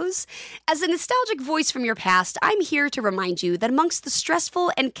 Tanneritos. As a nostalgic voice from your past, I'm here to remind you that amongst the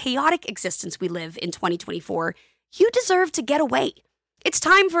stressful and chaotic existence we live in 2024, you deserve to get away. It's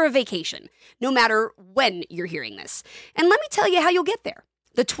time for a vacation, no matter when you're hearing this. And let me tell you how you'll get there.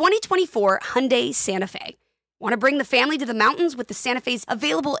 The 2024 Hyundai Santa Fe. Want to bring the family to the mountains with the Santa Fe's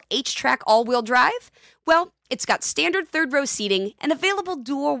available H-Track all-wheel drive? Well, it's got standard third-row seating and available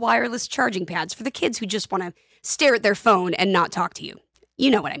dual wireless charging pads for the kids who just want to stare at their phone and not talk to you.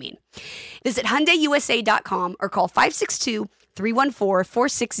 You know what I mean. Visit HyundaiUSA.com or call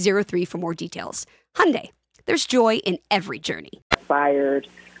 562-314-4603 for more details. Hyundai, there's joy in every journey. Inspired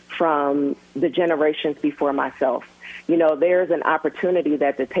from the generations before myself. there's an opportunity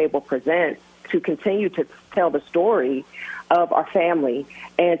that the table presents to continue to tell the story of our family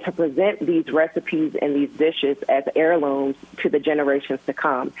and to present these recipes and these dishes as heirlooms to the generations to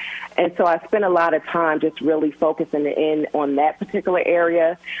come. And so I spent a lot of time just really focusing in on that particular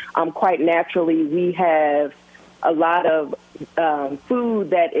area. Quite naturally, we have a lot of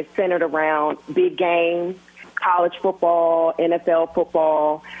food that is centered around big games, college football, NFL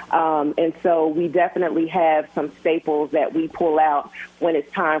football, and so we definitely have some staples that we pull out when it's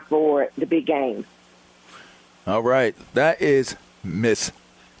time for the big games. All right. That is Miss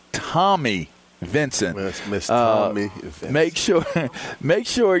Tommy Vincent. Miss Tommy Vincent. Make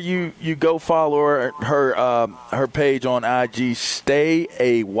sure you go follow her page on IG, Stay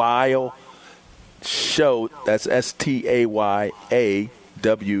a While Show. That's STAYAWHILE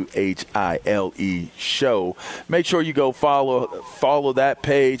Show. Make sure you go follow that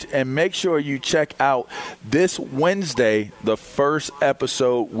page, and make sure you check out this Wednesday. The first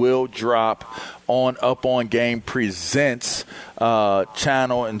episode will drop on Up On Game Presents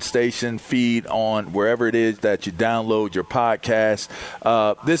channel and station feed on wherever it is that you download your podcast.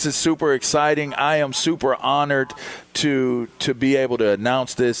 This is super exciting. I am super honored to be able to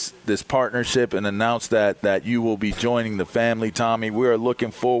announce this partnership and announce that you will be joining the family, Tommy. We are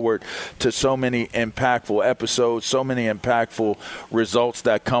looking forward to so many impactful episodes, so many impactful results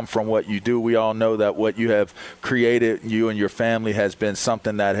that come from what you do. We all know that what you have created, you and your family, has been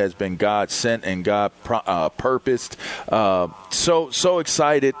something that has been God sent and God purposed. So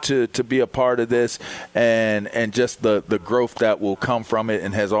excited to be a part of this and just the growth that will come from it,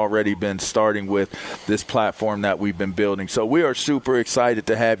 and has already been starting with this platform that we've been building. So we are super excited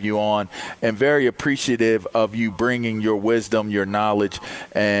to have you on, and very appreciative of you bringing your wisdom, your knowledge,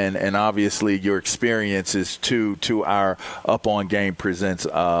 and obviously your experiences to our Up On Game Presents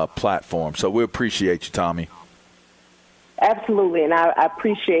platform. So we appreciate you, Tommy. Absolutely, and I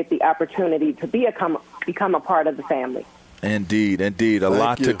appreciate the opportunity to become a part of the family. Indeed. A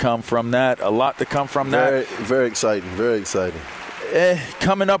lot to come from that. Very exciting. Very exciting.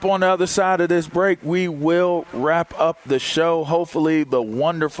 Coming up on the other side of this break, we will wrap up the show. Hopefully the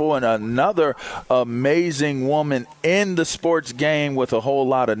wonderful and another amazing woman in the sports game with a whole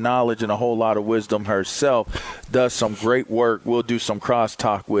lot of knowledge and a whole lot of wisdom herself does some great work. We'll do some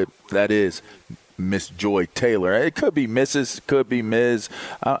crosstalk with, that is, Miss Joy Taylor. It could be Mrs., could be Ms.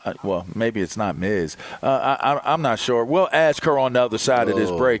 Well, maybe it's not Ms. I'm not sure. We'll ask her on the other side of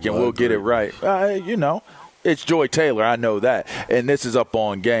this break, and we'll get it right. It's Joy Taylor. I know that. And this is Up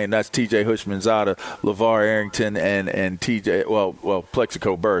On Game. That's TJ Hushmanzada, LeVar Arrington, and TJ, well,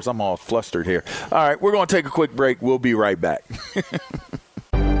 Plexico Burrs. I'm all flustered here. All right, we're going to take a quick break. We'll be right back.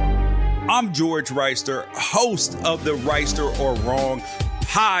 I'm George Reister, host of the Reister or Wrong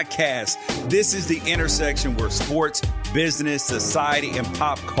podcast. This is the intersection where sports, business, society, and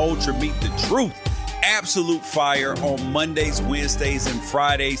pop culture meet the truth. Absolute fire on Mondays, Wednesdays, and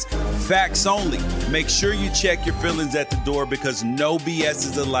Fridays. Facts only. Make sure you check your feelings at the door, because no BS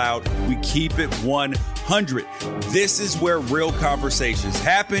is allowed. We keep it 100. This is where real conversations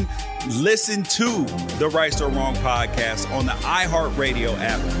happen. Listen to the Right or Wrong podcast on the iHeartRadio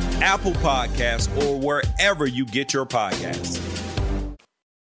app, Apple Podcasts, or wherever you get your podcasts.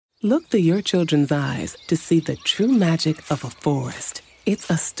 Look through your children's eyes to see the true magic of a forest. It's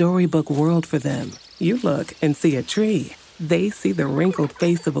a storybook world for them. You look and see a tree. They see the wrinkled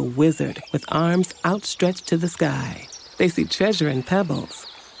face of a wizard with arms outstretched to the sky. They see treasure in pebbles.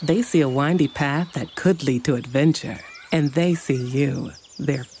 They see a windy path that could lead to adventure. And they see you,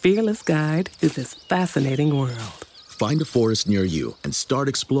 their fearless guide through this fascinating world. Find a forest near you and start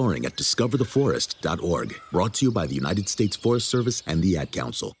exploring at discovertheforest.org. Brought to you by the United States Forest Service and the Ad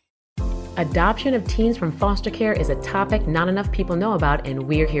Council. Adoption of teens from foster care is a topic not enough people know about, and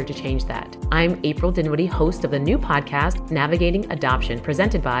we're here to change that. I'm April Dinwiddie, host of the new podcast, Navigating Adoption,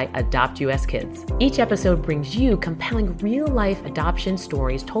 presented by Adopt US Kids. Each episode brings you compelling real-life adoption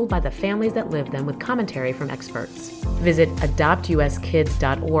stories told by the families that live them, with commentary from experts. Visit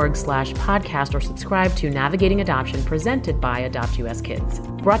adoptuskids.org/podcast or subscribe to Navigating Adoption, presented by Adopt US Kids.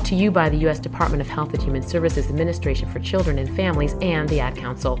 Brought to you by the U.S. Department of Health and Human Services Administration for Children and Families and the Ad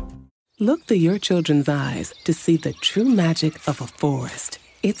Council. Look through your children's eyes to see the true magic of a forest.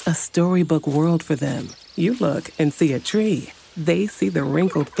 It's a storybook world for them. You look and see a tree. They see the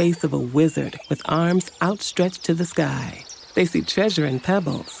wrinkled face of a wizard with arms outstretched to the sky. They see treasure in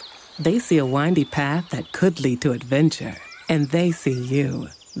pebbles. They see a windy path that could lead to adventure. And they see you,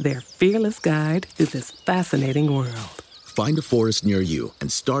 their fearless guide through this fascinating world. Find a forest near you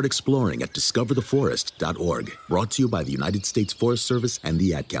and start exploring at discovertheforest.org. Brought to you by the United States Forest Service and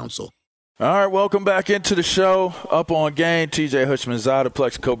the Ad Council. All right, welcome back into the show. Up on Game, TJ Hushmanzada,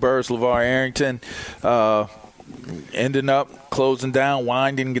 Plexico Burris, LeVar Arrington. Ending up, closing down,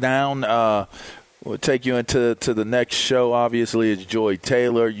 winding down. We'll take you into the next show. Obviously, it's Joy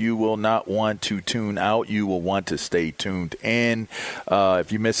Taylor. You will not want to tune out. You will want to stay tuned in.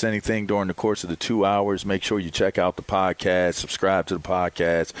 If you miss anything during the course of the 2 hours, make sure you check out the podcast, subscribe to the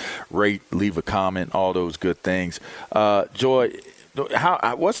podcast, rate, leave a comment, all those good things. Joy,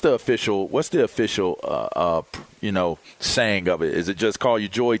 what's the official saying of it? Is it just call you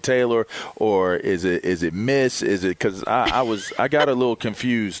Joy Taylor, or is it Miss? Is it because I got a little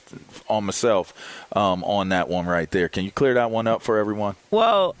confused on myself on that one right there. Can you clear that one up for everyone?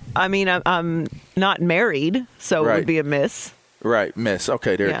 Well, I mean, I'm not married, so right. It would be a Miss. Right, Miss.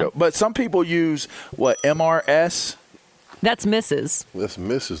 Okay, there you go. But some people use MRS. That's Mrs. That's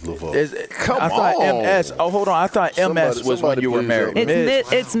Mrs. LeVar. I thought MS. Oh, hold on. I thought MS was when you were married.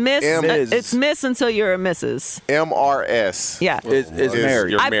 It's Miss. It's Miss until you're a Mrs. MRS. Yeah. Is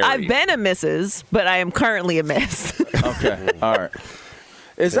married. I've been a Mrs., but I am currently a Miss. Okay. All right.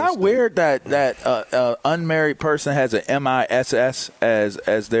 Is that weird that unmarried person has an MISS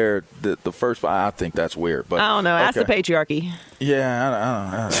as their the first? I think that's weird. But I don't know. Ask the patriarchy. Yeah,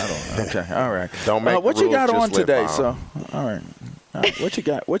 I don't. Okay, all right. Don't make what you rules, got on just live today? by 'em. So, all right. What you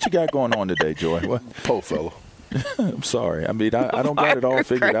got? What you got going on today, Joy? What? Po fellow. I'm sorry. I mean, I don't got it all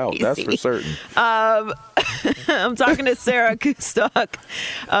figured out. That's for certain. I'm talking to Sarah Kustok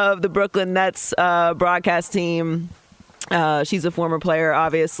of the Brooklyn Nets broadcast team. She's a former player,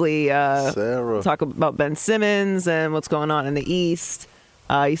 obviously. Sarah. Talk about Ben Simmons and what's going on in the East.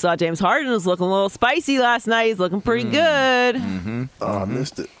 You saw James Harden was looking a little spicy last night. He's looking pretty good. Mm-hmm. Oh, I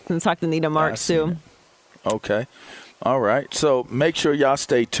missed it. And talk to Nita Marks, too. Okay. All right. So make sure y'all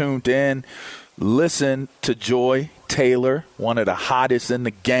stay tuned in. Listen to Joy Taylor, one of the hottest in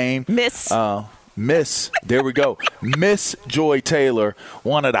the game. Miss, there we go. Miss Joy Taylor,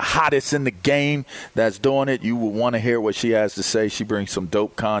 one of the hottest in the game that's doing it. You will want to hear what she has to say. She brings some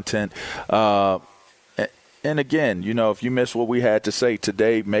dope content. And again, if you missed what we had to say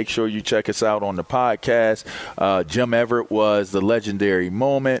today, make sure you check us out on the podcast. Jim Everett was the legendary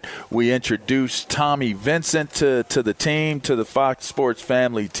moment. We introduced Tommy Vincent to the team, to the Fox Sports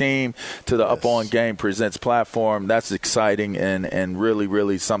family team, to the Up On Game Presents platform. That's exciting and really,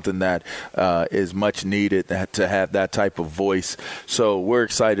 really something that is much needed to have that type of voice. So we're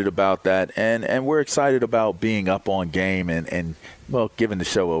excited about that. And we're excited about being up on game and giving the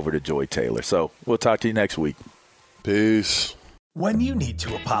show over to Joy Taylor. So we'll talk to you next week. Peace. When you need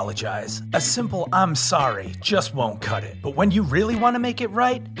to apologize, a simple "I'm sorry" just won't cut it. But when you really want to make it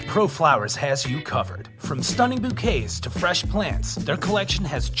right, ProFlowers has you covered. From stunning bouquets to fresh plants, their collection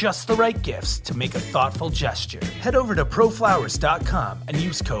has just the right gifts to make a thoughtful gesture. Head over to proflowers.com and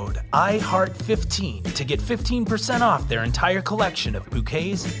use code IHEART15 to get 15% off their entire collection of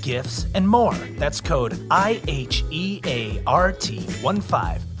bouquets, gifts, and more. That's code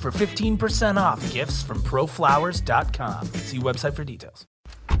IHEART15 for 15% off gifts from proflowers.com. See website for details.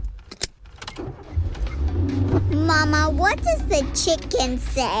 Mama, what does the chicken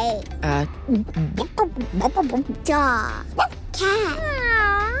say? Dog.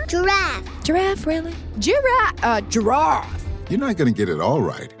 Cat. Giraffe. Giraffe, really? Giraffe. You're not going to get it all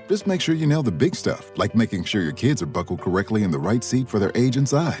right. Just make sure you nail the big stuff, like making sure your kids are buckled correctly in the right seat for their age and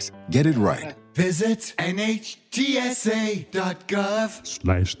size. Get it right. Visit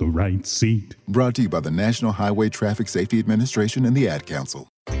NHTSA.gov/the right seat. Brought to you by the National Highway Traffic Safety Administration and the Ad Council.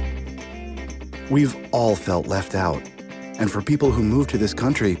 We've all felt left out. And for people who move to this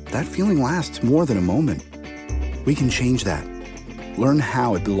country, that feeling lasts more than a moment. We can change that. Learn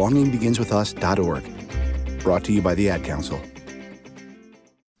how at belongingbeginswithus.org. Brought to you by the Ad Council.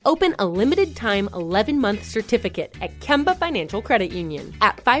 Open a limited-time 11-month certificate at Kemba Financial Credit Union.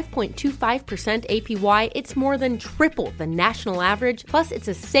 At 5.25% APY, it's more than triple the national average, plus it's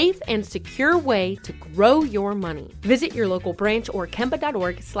a safe and secure way to grow your money. Visit your local branch or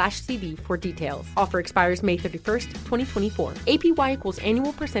kemba.org/CD for details. Offer expires May 31st, 2024. APY equals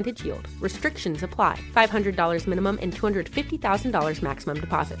annual percentage yield. Restrictions apply. $500 minimum and $250,000 maximum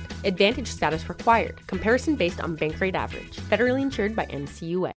deposit. Advantage status required. Comparison based on bank rate average. Federally insured by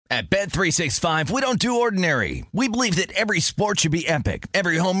NCUA. At Bet365, we don't do ordinary. We believe that every sport should be epic.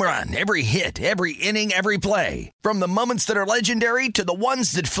 Every home run, every hit, every inning, every play. From the moments that are legendary to the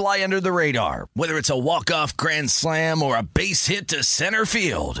ones that fly under the radar. Whether it's a walk-off grand slam or a base hit to center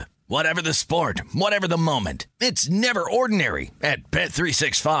field. Whatever the sport, whatever the moment, it's never ordinary at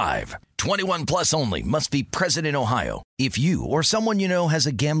Bet365. 21 plus only. Must be present in Ohio. If you or someone you know has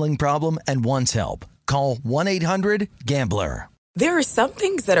a gambling problem and wants help, call 1-800-GAMBLER. There are some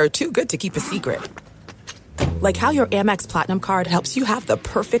things that are too good to keep a secret. Like how your Amex Platinum card helps you have the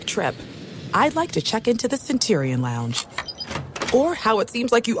perfect trip. I'd like to check into the Centurion Lounge. Or how it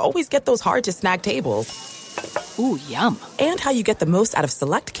seems like you always get those hard-to-snag tables. Ooh, yum. And how you get the most out of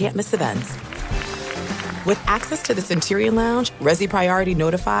select can't-miss events. With access to the Centurion Lounge, Resi Priority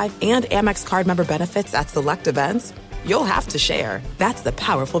Notified, and Amex card member benefits at select events, you'll have to share. That's the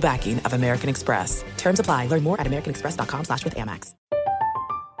powerful backing of American Express. Terms apply. Learn more at americanexpress.com/withAmex.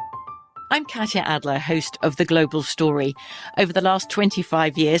 I'm Katya Adler, host of The Global Story. Over the last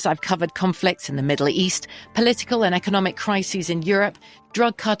 25 years, I've covered conflicts in the Middle East, political and economic crises in Europe,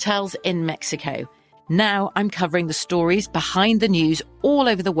 drug cartels in Mexico. Now I'm covering the stories behind the news all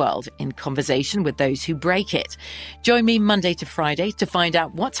over the world in conversation with those who break it. Join me Monday to Friday to find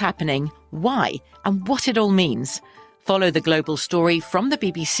out what's happening, why, and what it all means. Follow The Global Story from the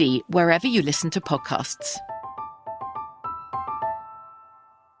BBC wherever you listen to podcasts.